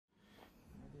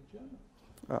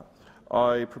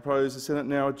I propose the Senate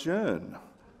now adjourn.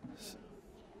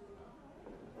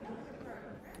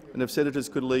 And if senators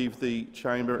could leave the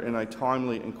chamber in a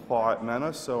timely and quiet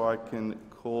manner so I can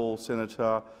call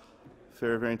Senator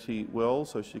Fierravanti-Wells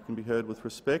so she can be heard with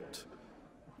respect.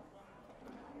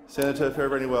 Senator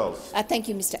Fierravanti-Wells. Thank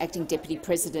you, Mr Acting Deputy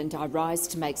President. I rise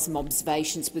to make some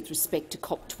observations with respect to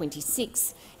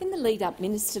COP26. In the lead-up,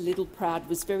 Minister Littleproud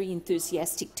was very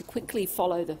enthusiastic to quickly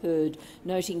follow the herd,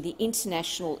 noting the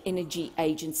International Energy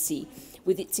Agency,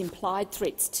 with its implied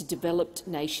threats to developed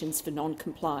nations for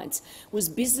non-compliance, was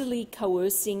busily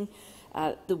coercing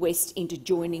the West into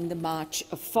joining the March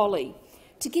of Folly.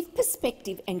 To give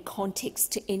perspective and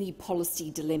context to any policy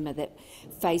dilemma that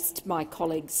faced my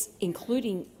colleagues,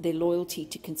 including their loyalty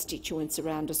to constituents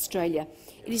around Australia,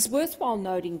 it is worthwhile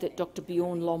noting that Dr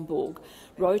Bjorn Lomborg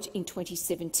wrote in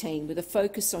 2017, with a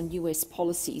focus on US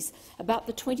policies, about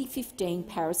the 2015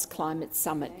 Paris Climate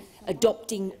Summit,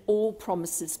 adopting all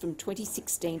promises from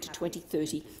 2016 to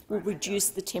 2030 will reduce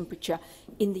the temperature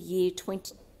in the year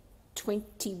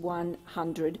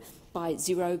 2100 by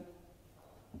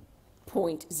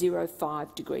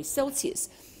 0.05 degrees Celsius.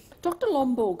 Dr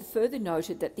Lomborg further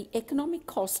noted that the economic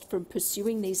cost from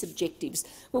pursuing these objectives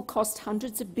will cost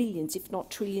hundreds of billions, if not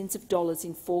trillions of dollars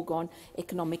in foregone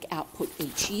economic output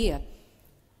each year.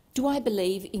 Do I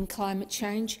believe in climate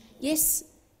change? Yes,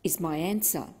 is my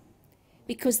answer.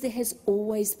 Because there has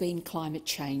always been climate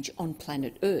change on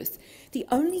planet Earth. The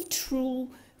only true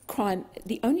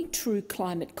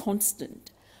climate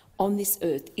constant on this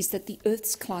Earth is that the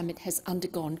Earth's climate has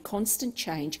undergone constant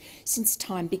change since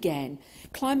time began.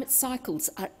 Climate cycles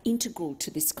are integral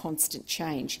to this constant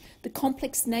change. The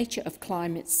complex nature of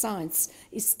climate science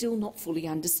is still not fully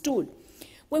understood.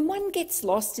 When one gets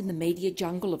lost in the media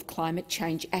jungle of climate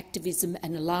change activism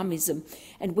and alarmism,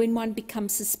 and when one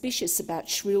becomes suspicious about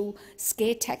shrill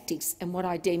scare tactics and what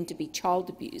I deem to be child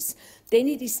abuse, then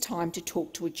it is time to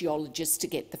talk to a geologist to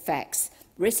get the facts.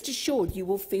 Rest assured you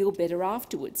will feel better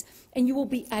afterwards, and you will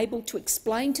be able to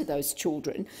explain to those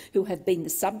children who have been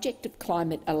the subject of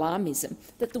climate alarmism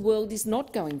that the world is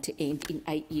not going to end in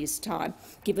 8 years' time,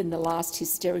 given the last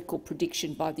hysterical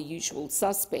prediction by the usual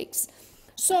suspects.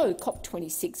 So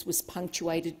COP26 was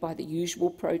punctuated by the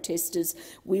usual protesters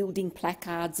wielding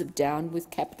placards of "Down with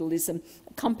Capitalism,"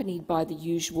 accompanied by the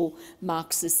usual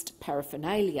Marxist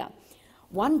paraphernalia.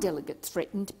 One delegate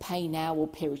threatened "Pay now or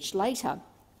perish later."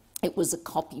 It was a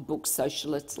copybook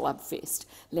socialist love fest.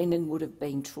 Lenin would have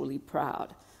been truly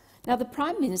proud. Now, the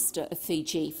Prime Minister of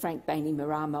Fiji, Frank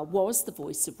Bainimarama, was the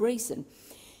voice of reason.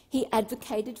 He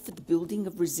advocated for the building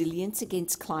of resilience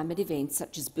against climate events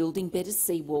such as building better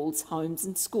seawalls, homes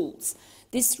and schools.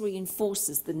 This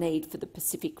reinforces the need for the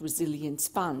Pacific Resilience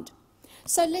Fund.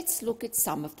 So let's look at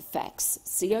some of the facts.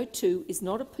 CO2 is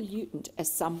not a pollutant,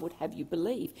 as some would have you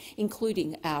believe,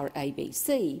 including our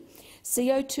ABC.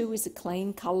 CO2 is a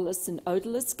clean, colourless and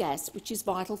odourless gas which is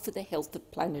vital for the health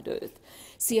of planet Earth.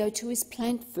 CO2 is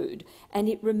plant food and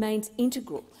it remains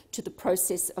integral to the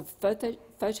process of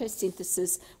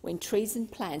photosynthesis when trees and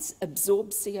plants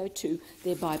absorb CO2,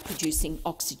 thereby producing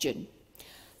oxygen.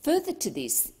 Further to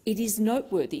this, it is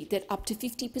noteworthy that up to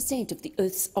 50% of the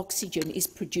Earth's oxygen is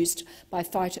produced by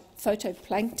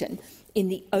phytoplankton in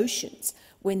the oceans,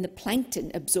 when the plankton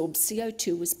absorbs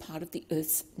CO2 as part of the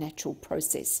Earth's natural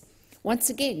process. Once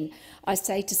again, I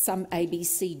say to some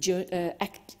ABC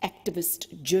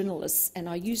activist journalists, and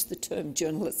I use the term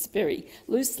journalists very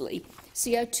loosely,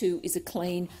 CO2 is a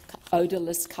clean,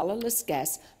 odourless, colourless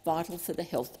gas vital for the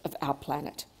health of our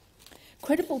planet.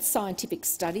 Credible scientific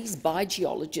studies by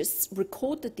geologists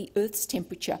record that the Earth's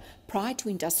temperature prior to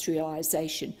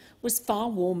industrialisation was far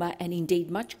warmer and indeed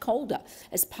much colder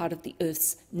as part of the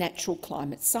Earth's natural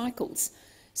climate cycles.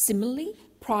 Similarly,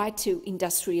 prior to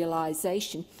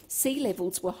industrialisation, sea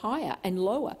levels were higher and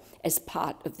lower as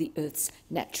part of the Earth's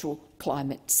natural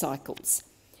climate cycles.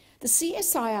 The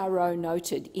CSIRO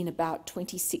noted in about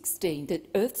 2016 that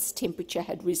Earth's temperature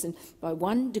had risen by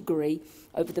 1 degree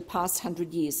over the past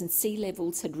 100 years and sea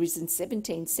levels had risen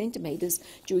 17 centimetres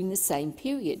during the same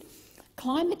period.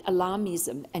 Climate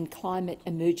alarmism and climate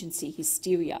emergency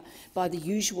hysteria by the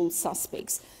usual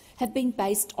suspects have been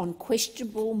based on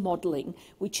questionable modelling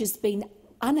which has been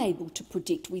unable to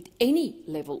predict with any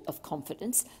level of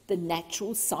confidence the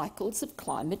natural cycles of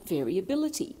climate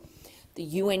variability. The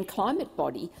UN climate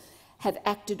body have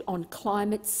acted on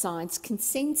climate science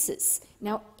consensus.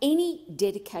 Now, any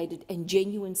dedicated and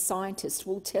genuine scientist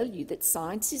will tell you that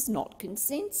science is not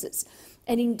consensus,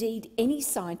 and indeed any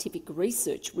scientific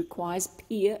research requires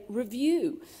peer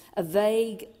review, a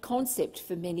vague concept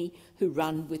for many who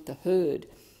run with the herd.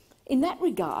 In that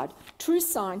regard, true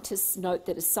scientists note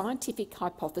that a scientific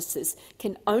hypothesis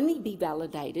can only be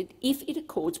validated if it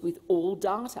accords with all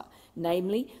data,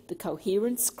 namely the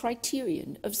coherence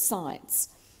criterion of science.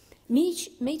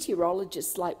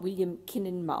 Meteorologists like William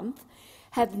Kinnan-Mumph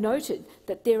have noted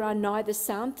that there are neither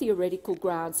sound theoretical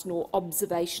grounds nor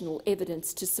observational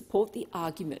evidence to support the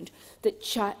argument that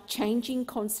changing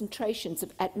concentrations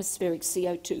of atmospheric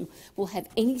CO2 will have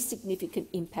any significant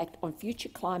impact on future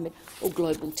climate or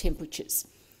global temperatures.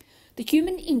 The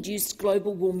human-induced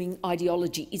global warming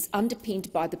ideology is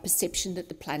underpinned by the perception that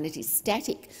the planet is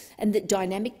static and that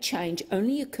dynamic change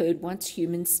only occurred once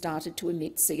humans started to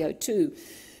emit CO2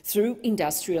 through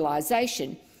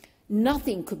industrialisation.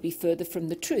 Nothing could be further from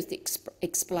the truth,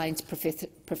 explains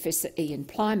Professor Ian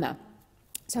Plimer.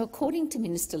 So according to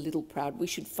Minister Littleproud, we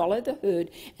should follow the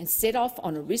herd and set off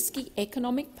on a risky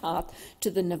economic path to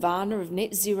the nirvana of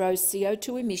net zero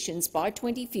CO2 emissions by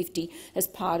 2050 as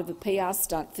part of a PR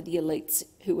stunt for the elites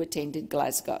who attended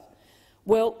Glasgow.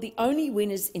 Well, the only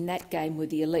winners in that game were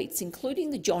the elites,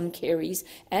 including the John Kerrys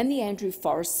and the Andrew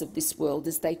Forrests of this world,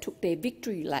 as they took their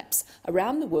victory laps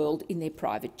around the world in their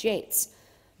private jets.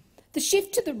 The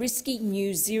shift to the risky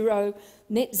new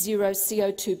net zero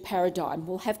CO2 paradigm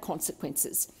will have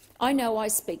consequences. I know I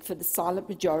speak for the silent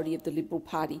majority of the Liberal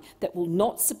Party that will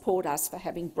not support us for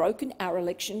having broken our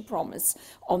election promise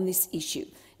on this issue.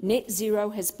 Net zero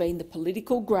has been the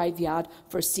political graveyard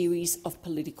for a series of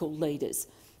political leaders.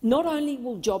 Not only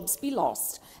will jobs be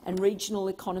lost and regional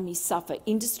economies suffer,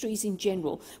 industries in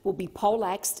general will be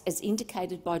poleaxed, as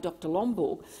indicated by Dr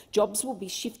Lomborg. Jobs will be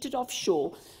shifted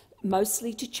offshore,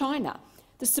 mostly to China.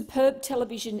 The superb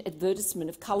television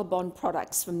advertisement of Colorbond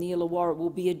products from the Illawarra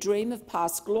will be a dream of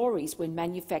past glories when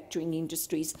manufacturing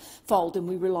industries fold and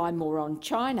we rely more on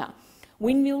China.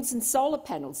 Windmills and solar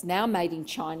panels, now made in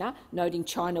China, noting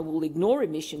China will ignore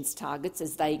emissions targets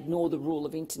as they ignore the rule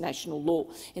of international law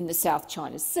in the South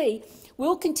China Sea,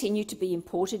 will continue to be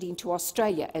imported into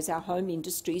Australia as our home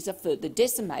industries are further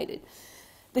decimated.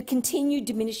 The continued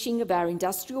diminishing of our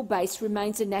industrial base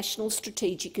remains a national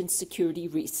strategic and security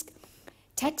risk.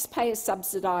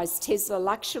 Taxpayer-subsidised Tesla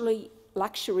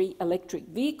luxury electric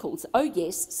vehicles, oh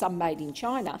yes, some made in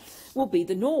China, will be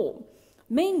the norm.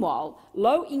 Meanwhile,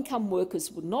 low-income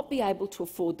workers will not be able to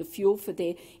afford the fuel for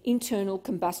their internal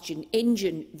combustion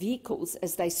engine vehicles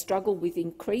as they struggle with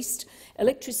increased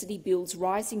electricity bills,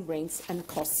 rising rents and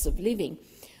costs of living.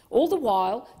 All the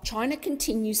while, China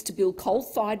continues to build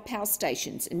coal-fired power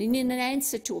stations, and in an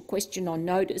answer to a question on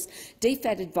notice,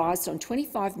 DFAT advised on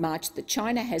 25 March that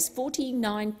China has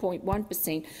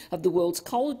 49.1% of the world's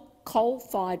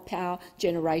coal-fired power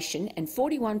generation and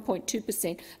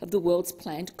 41.2% of the world's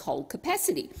planned coal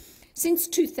capacity. Since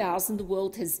 2000, the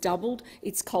world has doubled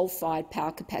its coal-fired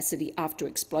power capacity after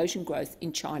explosion growth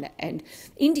in China and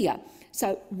India.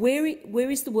 So where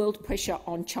is the world pressure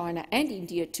on China and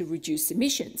India to reduce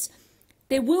emissions?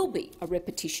 There will be a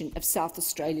repetition of South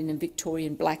Australian and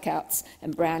Victorian blackouts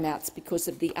and brownouts because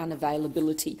of the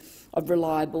unavailability of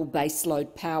reliable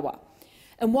baseload power.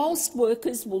 And whilst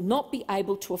workers will not be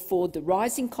able to afford the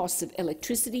rising costs of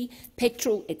electricity,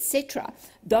 petrol, etc.,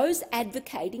 those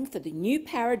advocating for the new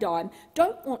paradigm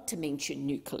don't want to mention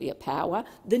nuclear power,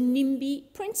 the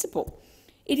NIMBY principle.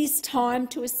 It is time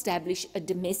to establish a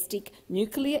domestic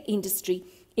nuclear industry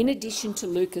in addition to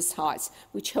Lucas Heights,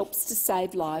 which helps to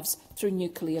save lives through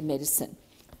nuclear medicine.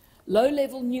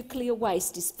 Low-level nuclear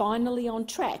waste is finally on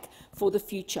track for the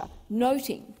future,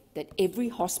 noting that every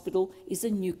hospital is a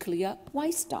nuclear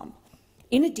waste dump.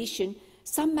 In addition,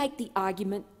 some make the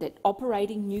argument that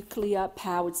operating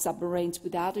nuclear-powered submarines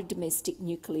without a domestic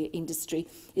nuclear industry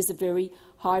is a very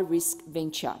high-risk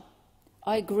venture.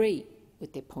 I agree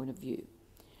with their point of view.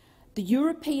 The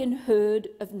European herd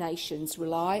of nations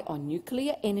rely on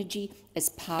nuclear energy as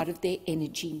part of their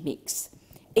energy mix.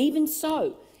 Even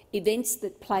so, events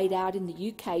that played out in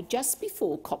the UK just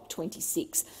before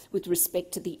COP26 with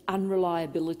respect to the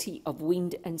unreliability of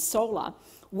wind and solar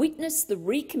witnessed the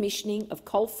recommissioning of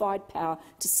coal-fired power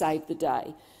to save the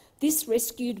day. This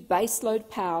rescued baseload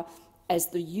power as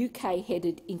the UK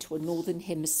headed into a Northern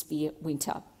Hemisphere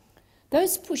winter.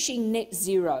 Those pushing net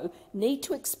zero need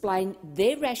to explain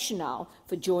their rationale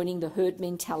for joining the herd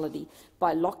mentality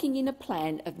by locking in a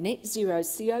plan of net zero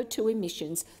CO2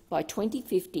 emissions by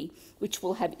 2050, which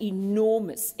will have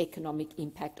enormous economic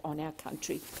impact on our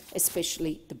country,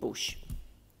 especially the bush.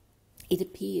 It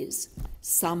appears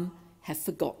some have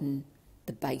forgotten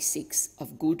the basics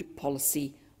of Good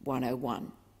Policy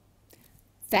 101.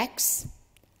 Facts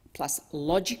plus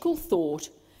logical thought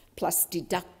plus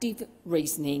deductive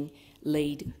reasoning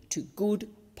lead to good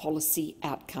policy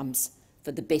outcomes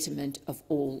for the betterment of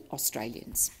all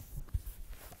Australians.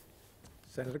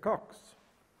 Senator Cox.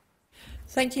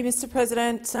 Thank you, Mr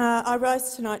President. I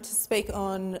rise tonight to speak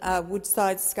on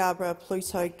Woodside Scarborough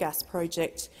Pluto gas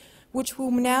project, which will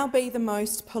now be the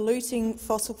most polluting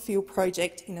fossil fuel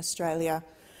project in Australia.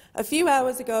 A few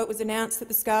hours ago, it was announced that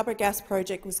the Scarborough gas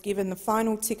project was given the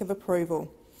final tick of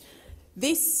approval.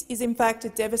 This is in fact a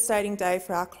devastating day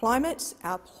for our climate,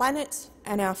 our planet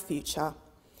and our future.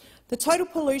 The total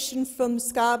pollution from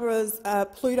Scarborough's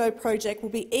Pluto project will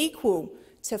be equal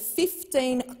to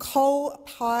 15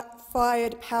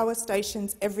 coal-fired power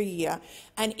stations every year,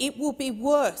 and it will be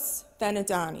worse than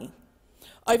Adani.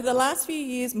 Over the last few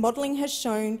years, modelling has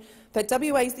shown that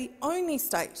WA is the only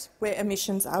state where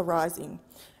emissions are rising.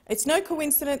 It's no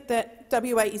coincidence that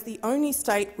WA is the only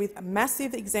state with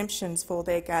massive exemptions for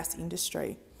their gas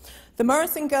industry. The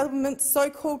Morrison government's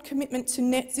so-called commitment to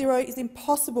net zero is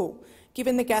impossible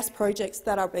given the gas projects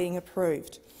that are being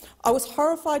approved. I was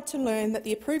horrified to learn that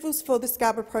the approvals for the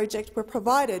Scarborough project were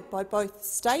provided by both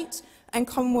state and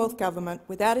Commonwealth government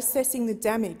without assessing the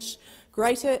damage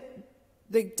greater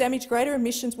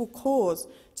emissions will cause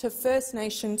to First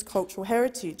Nations cultural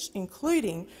heritage,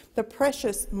 including the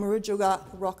precious Murujuga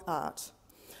rock art.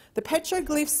 The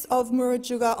petroglyphs of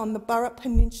Murujuga on the Burrup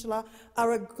Peninsula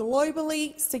are a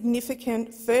globally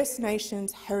significant First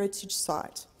Nations heritage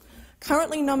site,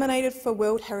 currently nominated for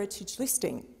World Heritage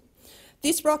listing.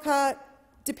 This rock art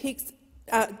depicts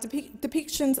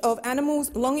depictions of animals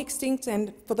long extinct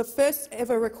and for the first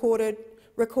ever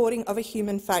recording of a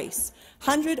human face.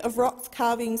 Hundreds of rock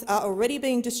carvings are already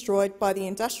being destroyed by the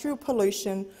industrial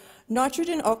pollution,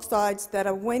 nitrogen oxides that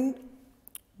are when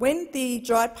the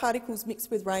dried particles mix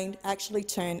with rain actually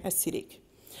turn acidic.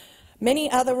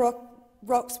 Many other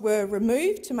rocks were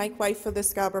removed to make way for the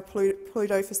Scarborough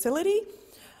Pluto facility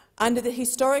under the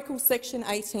historical Section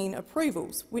 18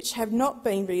 approvals, which have not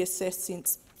been reassessed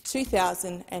since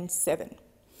 2007.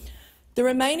 The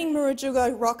remaining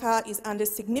Murujuga rock art is under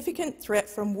significant threat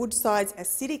from Woodside's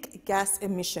acidic gas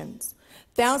emissions.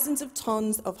 Thousands of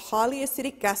tonnes of highly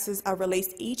acidic gases are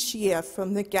released each year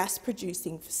from the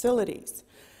gas-producing facilities.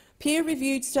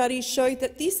 Peer-reviewed studies showed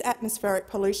that this atmospheric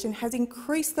pollution has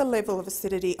increased the level of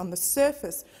acidity on the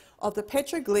surface of the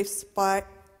petroglyphs by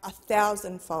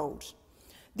 1,000-fold.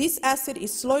 This acid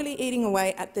is slowly eating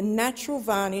away at the natural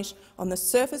varnish on the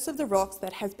surface of the rocks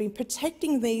that has been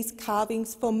protecting these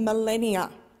carvings for millennia,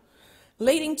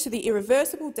 leading to the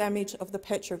irreversible damage of the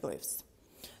petroglyphs.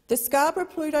 The Scarborough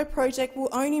Pluto project will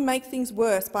only make things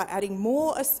worse by adding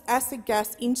more acid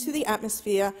gas into the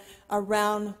atmosphere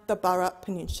around the Burrup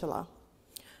Peninsula.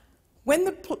 When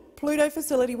the Pluto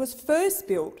facility was first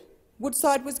built,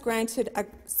 Woodside was granted a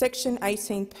Section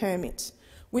 18 permit,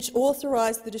 which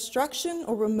authorised the destruction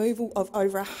or removal of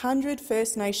over 100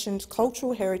 First Nations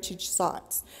cultural heritage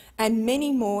sites and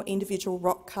many more individual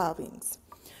rock carvings.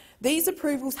 These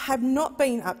approvals have not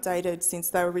been updated since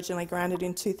they were originally granted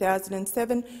in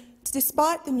 2007,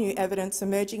 despite the new evidence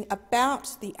emerging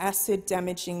about the acid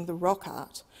damaging the rock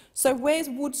art. So where's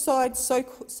Woodside's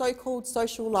so-called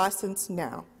social licence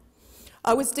now?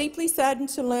 I was deeply saddened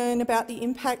to learn about the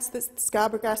impacts that the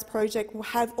Scarborough Gas project will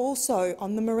have also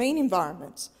on the marine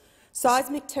environment.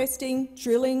 Seismic testing,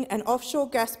 drilling and offshore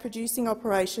gas-producing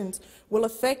operations will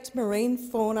affect marine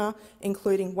fauna,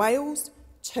 including whales,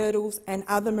 turtles and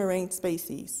other marine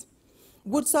species.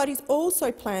 Woodside is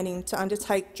also planning to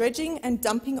undertake dredging and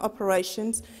dumping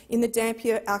operations in the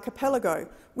Dampier Archipelago,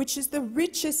 which is the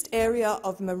richest area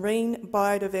of marine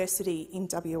biodiversity in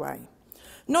WA.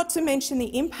 Not to mention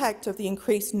the impact of the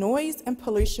increased noise and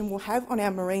pollution will have on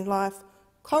our marine life,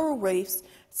 coral reefs,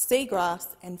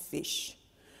 seagrass and fish.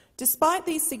 Despite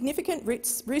these significant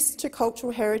risks to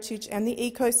cultural heritage and the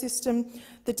ecosystem,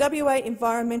 the WA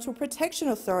Environmental Protection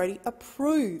Authority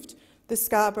approved the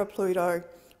Scarborough Pluto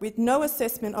with no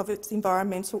assessment of its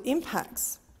environmental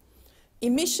impacts.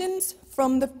 Emissions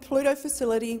from the Pluto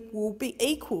facility will be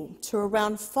equal to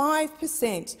around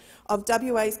 5% of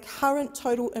WA's current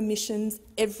total emissions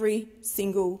every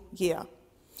single year.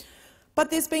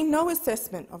 But there's been no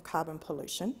assessment of carbon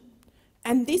pollution,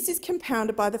 and this is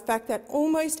compounded by the fact that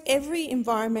almost every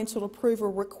environmental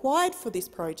approval required for this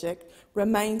project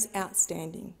remains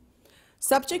outstanding,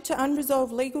 subject to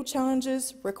unresolved legal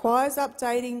challenges, requires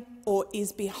updating or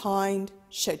is behind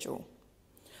schedule.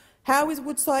 How is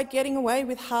Woodside getting away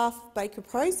with half-baked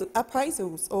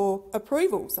appraisals or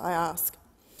approvals, I ask?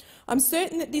 I'm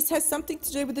certain that this has something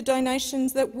to do with the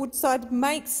donations that Woodside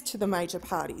makes to the major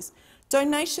parties,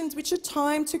 donations which are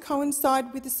timed to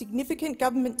coincide with the significant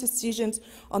government decisions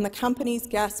on the company's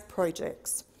gas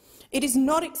projects. It is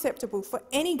not acceptable for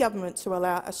any government to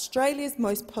allow Australia's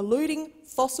most polluting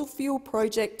fossil fuel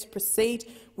project to proceed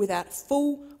without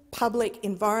full public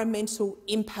environmental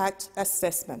impact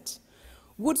assessment.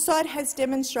 Woodside has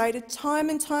demonstrated time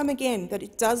and time again that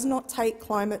it does not take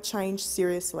climate change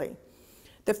seriously.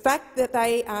 The fact that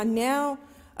they are now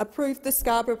approved the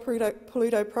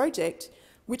Scarborough-Pluto project,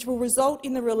 which will result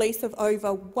in the release of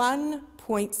over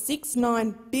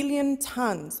 1.69 billion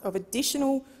tonnes of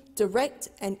additional direct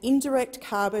and indirect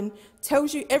carbon,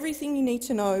 tells you everything you need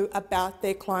to know about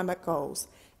their climate goals,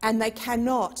 and they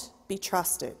cannot be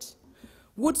trusted.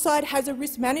 Woodside has a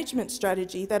risk management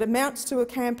strategy that amounts to a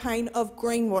campaign of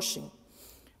greenwashing,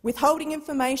 withholding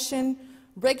information,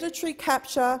 regulatory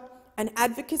capture and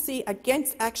advocacy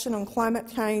against action on climate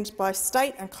change by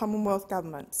state and Commonwealth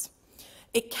governments.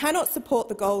 It cannot support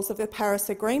the goals of the Paris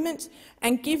Agreement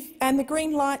and give the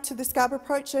green light to the Scarborough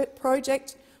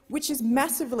project, which is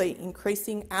massively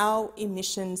increasing our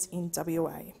emissions in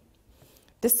WA.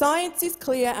 The science is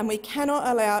clear, and we cannot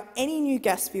allow any new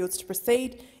gas fields to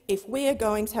proceed if we are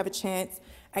going to have a chance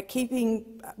at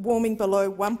keeping warming below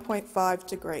 1.5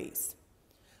 degrees.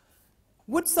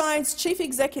 Woodside's Chief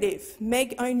Executive,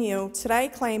 Meg O'Neill, today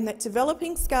claimed that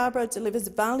developing Scarborough delivers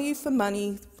value for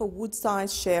money for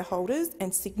Woodside's shareholders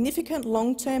and significant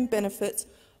long-term benefits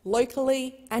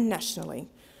locally and nationally.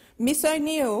 Ms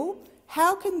O'Neill,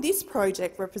 how can this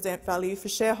project represent value for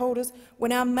shareholders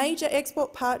when our major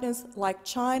export partners like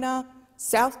China,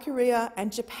 South Korea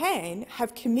and Japan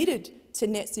have committed to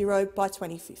net zero by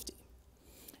 2050?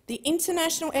 The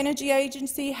International Energy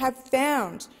Agency have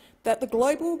found that the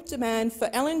global demand for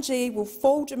LNG will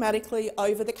fall dramatically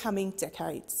over the coming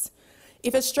decades.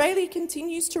 If Australia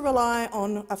continues to rely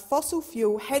on a fossil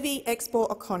fuel-heavy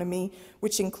export economy,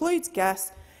 which includes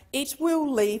gas, it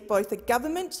will leave both the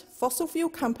government, fossil fuel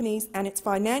companies and its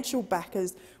financial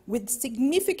backers with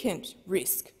significant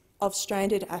risk of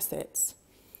stranded assets.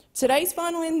 Today's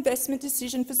final investment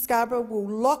decision for Scarborough will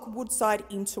lock Woodside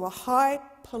into a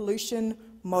high-pollution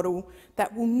model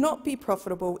that will not be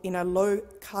profitable in a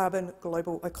low-carbon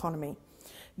global economy.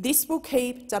 This will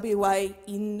keep WA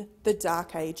in the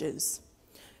dark ages.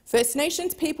 First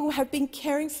Nations people have been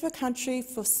caring for the country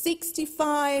for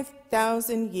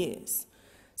 65,000 years.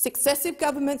 Successive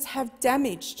governments have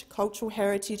damaged cultural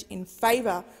heritage in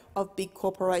favour of big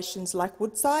corporations like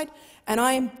Woodside, and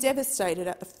I am devastated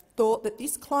at the thought that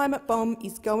this climate bomb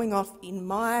is going off in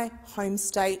my home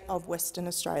state of Western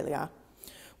Australia.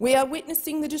 We are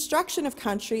witnessing the destruction of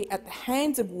country at the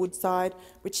hands of Woodside,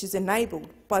 which is enabled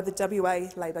by the WA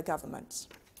Labor government.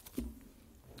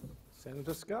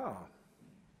 Senator Scarr.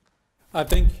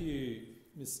 Thank you,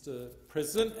 Mr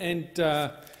President. And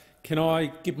can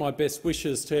I give my best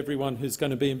wishes to everyone who's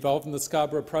going to be involved in the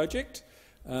Scarborough project,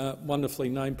 wonderfully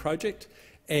named project,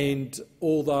 and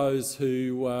all those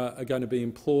who are going to be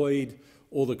employed,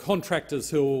 all the contractors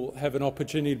who will have an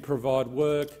opportunity to provide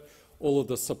work, all of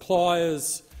the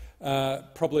suppliers,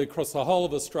 probably across the whole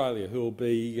of Australia, who will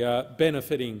be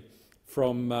benefiting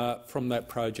from that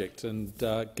project, and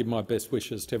give my best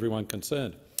wishes to everyone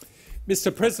concerned.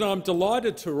 Mr President, I'm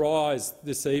delighted to rise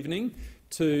this evening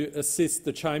to assist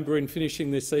the chamber in finishing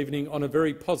this evening on a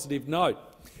very positive note,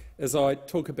 as I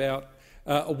talk about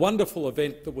a wonderful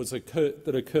event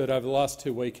that occurred over the last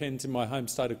 2 weekends in my home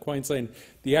state of Queensland,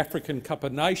 the African Cup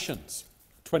of Nations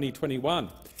 2021.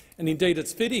 And indeed,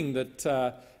 it's fitting that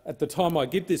at the time I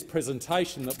give this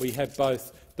presentation that we have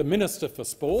both the Minister for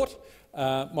Sport,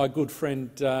 my good friend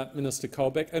Minister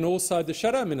Colbeck, and also the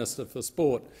Shadow Minister for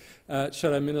Sport,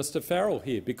 Shadow Minister Farrell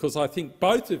here, because I think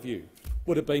both of you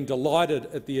would have been delighted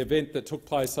at the event that took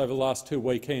place over the last 2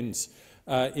 weekends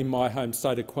in my home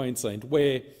state of Queensland,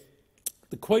 where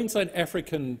the Queensland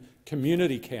African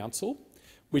Community Council,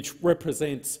 which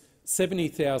represents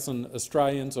 70,000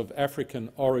 Australians of African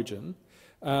origin,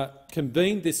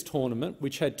 convened this tournament,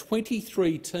 which had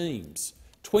 23 teams,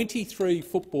 23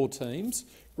 football teams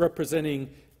representing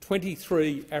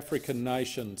 23 African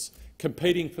nations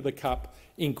competing for the Cup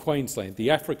in Queensland, the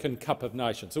African Cup of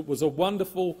Nations. It was a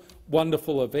wonderful,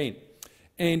 wonderful event.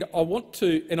 And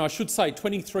I should say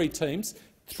 23 teams,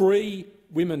 3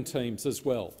 women teams as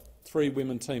well. 3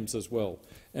 women teams as well.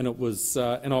 And it was,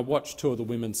 and I watched 2 of the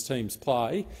women's teams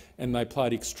play, and they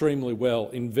played extremely well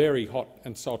in very hot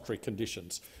and sultry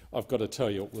conditions. I've got to tell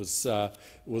you, it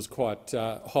was quite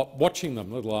hot watching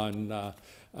them, let alone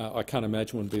I can't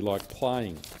imagine what it would be like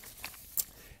playing.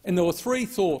 And there were 3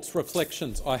 thoughts,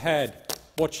 reflections I had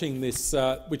watching this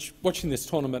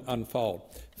tournament unfold.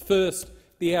 First,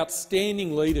 the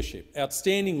outstanding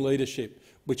leadership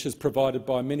which is provided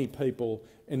by many people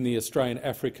in the Australian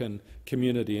African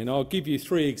community. And I'll give you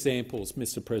 3 examples,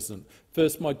 Mr President.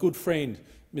 First, my good friend,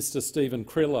 Mr Stephen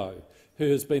Crillo,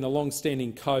 who has been a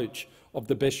long-standing coach of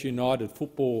the Best United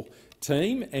football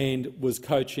team and was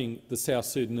coaching the South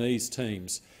Sudanese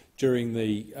teams during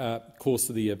the course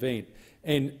of the event.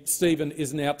 And Stephen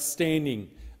is an outstanding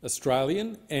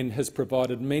Australian and has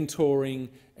provided mentoring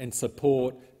and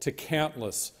support to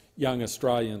countless young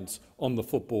Australians on the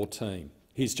football team.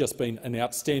 He's just been an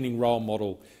outstanding role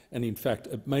model, and in fact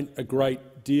it meant a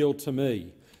great deal to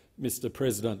me, Mr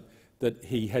President, that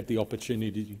he had the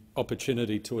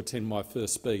opportunity to attend my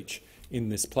first speech in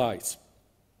this place.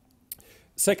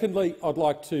 Secondly, I'd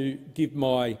like to give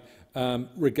my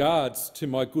regards to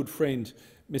my good friend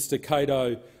Mr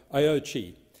Kato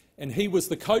Aochi, and he was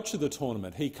the coach of the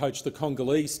tournament. He coached the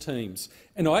Congolese teams,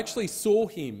 and I actually saw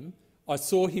him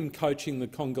coaching the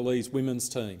Congolese women's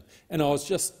team, and I was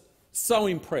just so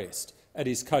impressed at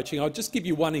his coaching. I'll just give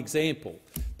you one example.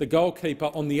 The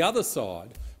goalkeeper on the other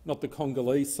side, not the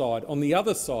Congolese side, on the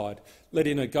other side let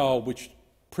in a goal which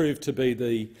proved to be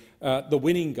the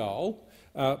winning goal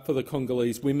for the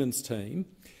Congolese women's team.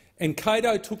 And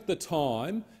Kato took the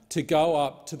time to go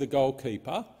up to the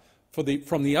goalkeeper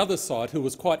from the other side, who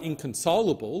was quite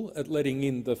inconsolable at letting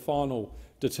in the final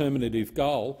determinative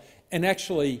goal, and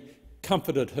actually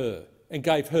comforted her and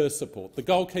gave her support, the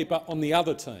goalkeeper on the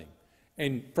other team.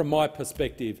 And from my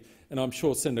perspective, and I'm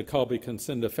sure Senator Colbeck and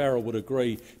Senator Farrell would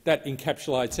agree, that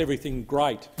encapsulates everything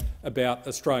great about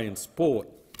Australian sport.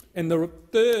 And the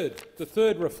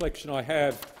third reflection I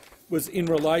have was in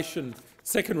relation,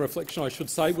 second reflection I should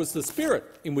say, was the spirit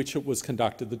in which it was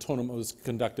conducted, the tournament was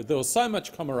conducted. There was so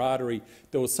much camaraderie,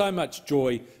 there was so much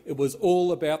joy. It was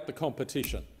all about the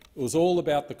competition. It was all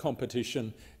about the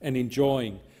competition and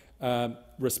enjoying,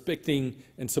 respecting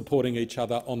and supporting each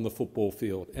other on the football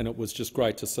field, and it was just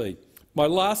great to see. My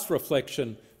last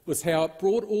reflection was how it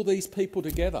brought all these people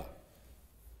together.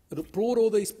 It brought all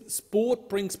these— sport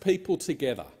brings people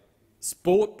together.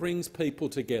 Sport brings people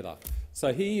together.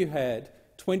 So here you had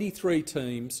 23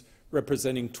 teams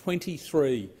representing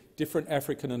 23 different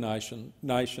African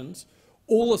nations,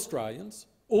 all Australians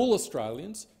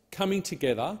coming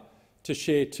together to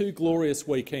share 2 glorious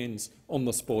weekends on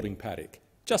the sporting paddock.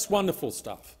 Just wonderful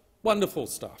stuff, and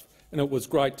it was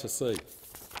great to see.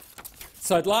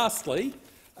 So lastly,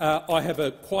 I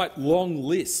have quite a long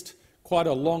list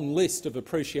of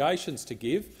appreciations to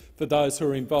give for those who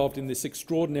are involved in this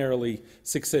extraordinarily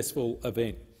successful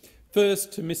event.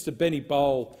 First, to Mr Benny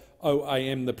Bowl,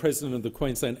 OAM, the President of the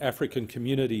Queensland African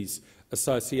Communities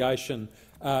Association.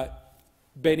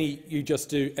 Benny, you just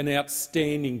do an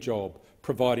outstanding job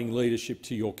providing leadership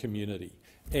to your community,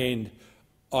 and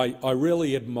I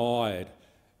really admired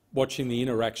watching the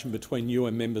interaction between you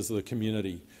and members of the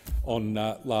community on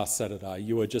last Saturday.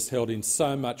 You were just held in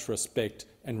so much respect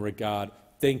and regard.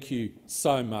 Thank you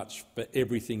so much for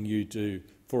everything you do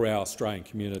for our Australian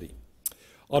community.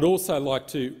 I'd also like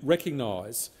to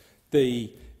recognise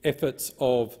the efforts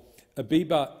of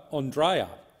Abiba Andrea,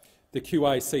 the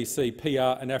QACC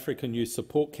PR and African Youth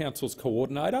Support Council's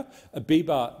coordinator.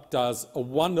 Abiba does a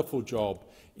wonderful job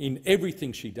in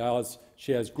everything she does.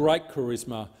 She has great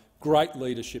charisma, great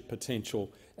leadership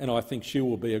potential, and I think she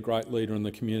will be a great leader in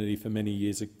the community for many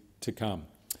years to come.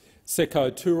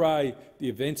 Seko Toure, the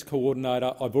events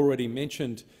coordinator. I've already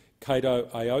mentioned Kato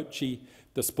Aochi,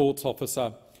 the sports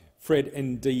officer. Fred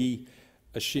Ndi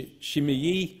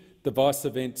Shimiyi, the vice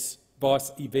events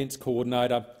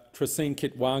coordinator. Tracine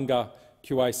Kitwanga,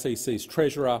 QACC's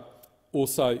treasurer.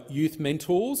 Also youth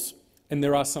mentors, and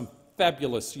there are some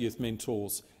fabulous youth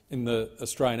mentors in the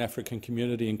Australian African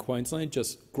community in Queensland,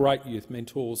 just great youth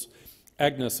mentors.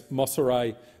 Agnes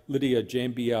Mossere, Lydia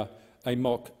Jambia,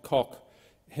 Amok Koch,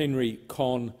 Henry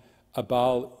Con,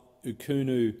 Abal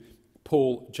Ukunu,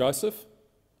 Paul Joseph.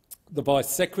 The Vice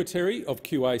Secretary of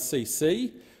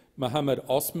QACC, Mohammed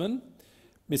Osman,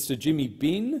 Mr Jimmy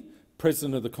Bin,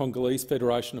 President of the Congolese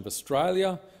Federation of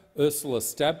Australia, Ursula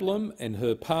Stablum and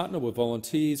her partner were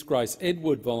volunteers, Grace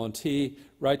Edward, volunteer,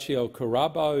 Rachel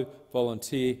Karabo,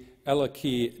 volunteer,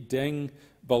 Alakir Deng,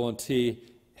 volunteer,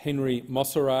 Henry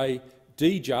Mossere,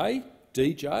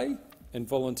 DJ and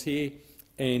volunteer,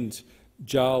 and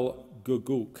Jal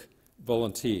Guguk,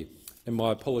 volunteer. And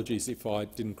my apologies if I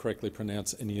didn't correctly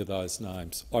pronounce any of those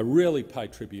names. I really pay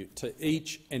tribute to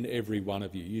each and every one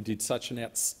of you. You did such an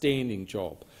outstanding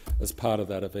job as part of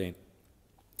that event.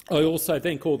 I also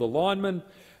thank all the linemen,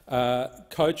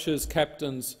 coaches,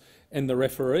 captains and the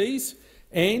referees.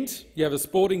 And you have a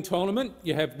sporting tournament,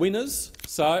 you have winners,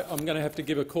 so I'm going to have to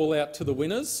give a call out to the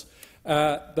winners.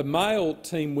 The male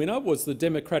team winner was the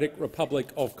Democratic Republic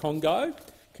of Congo.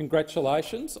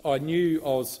 Congratulations. I knew I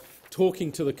was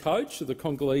talking to the coach of the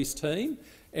Congolese team,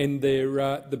 and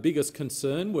the biggest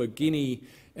concern were Guinea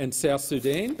and South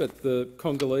Sudan, but the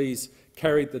Congolese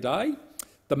carried the day.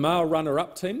 The male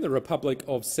runner-up team, the Republic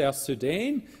of South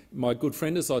Sudan, my good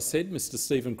friend, as I said, Mr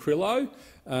Stephen Krillo,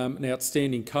 an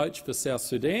outstanding coach for South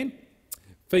Sudan.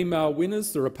 Female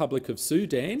winners, the Republic of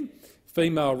Sudan.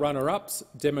 Female runner-ups,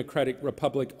 Democratic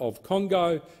Republic of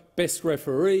Congo. Best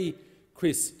referee,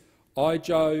 Chris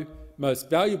Ijo. Most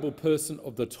valuable person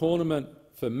of the tournament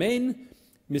for men,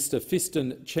 Mr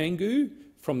Fiston Changu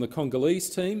from the Congolese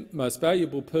team. Most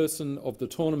valuable person of the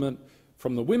tournament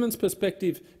from the women's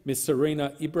perspective, Ms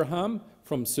Serena Ibrahim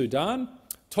from Sudan.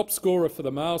 Top scorer for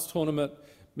the males tournament,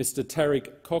 Mr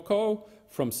Tariq Koko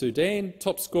from Sudan.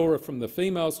 Top scorer from the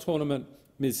females tournament,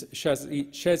 Ms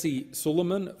Shazi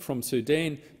Suleiman from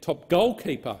Sudan. Top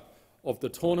goalkeeper of the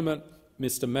tournament,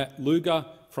 Mr Matt Luga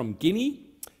from Guinea.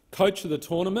 Coach of the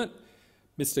tournament,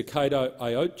 Mr Kato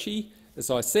Aochi,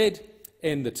 as I said,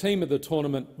 and the team of the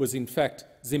tournament was in fact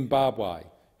Zimbabwe,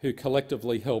 who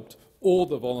collectively helped all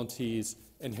the volunteers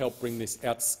and helped bring this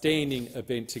outstanding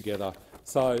event together.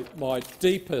 So my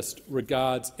deepest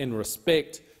regards and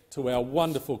respect to our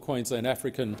wonderful Queensland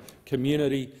African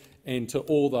community and to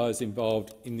all those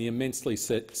involved in the immensely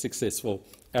successful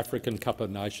African Cup of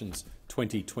Nations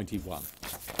 2021.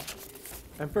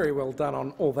 And very well done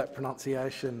on all that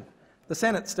pronunciation. The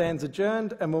Senate stands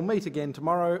adjourned and will meet again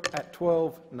tomorrow at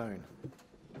 12 noon.